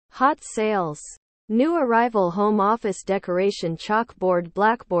Hot sales. New arrival home office decoration chalkboard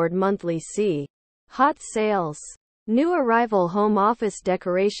Blackboard monthly C. Hot sales. New arrival home office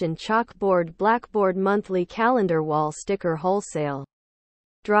decoration chalkboard Blackboard monthly calendar wall sticker wholesale.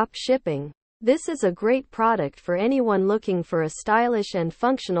 Dropshipping. This is a great product for anyone looking for a stylish and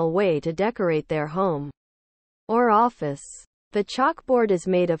functional way to decorate their home or office. The chalkboard is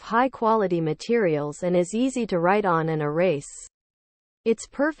made of high-quality materials and is easy to write on and erase. It's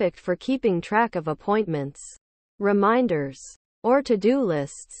perfect for keeping track of appointments, reminders, or to-do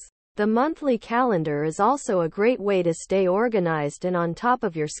lists. The monthly calendar is also a great way to stay organized and on top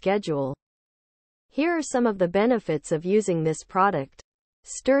of your schedule. Here are some of the benefits of using this product.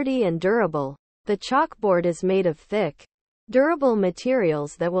 Sturdy and durable. The chalkboard is made of thick, durable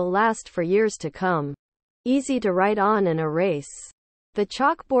materials that will last for years to come. Easy to write on and erase. The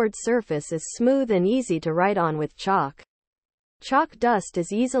chalkboard surface is smooth and easy to write on with chalk. Chalk dust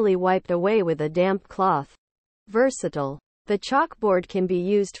is easily wiped away with a damp cloth. Versatile. The chalkboard can be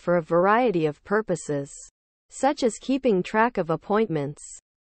used for a variety of purposes, such as keeping track of appointments,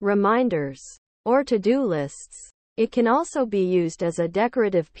 reminders, or to-do lists. It can also be used as a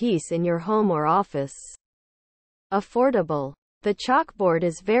decorative piece in your home or office. Affordable. The chalkboard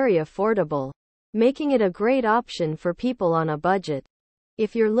is very affordable, making it a great option for people on a budget.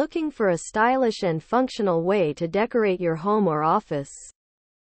 If you're looking for a stylish and functional way to decorate your home or office,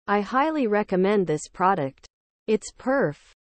 I highly recommend this product. It's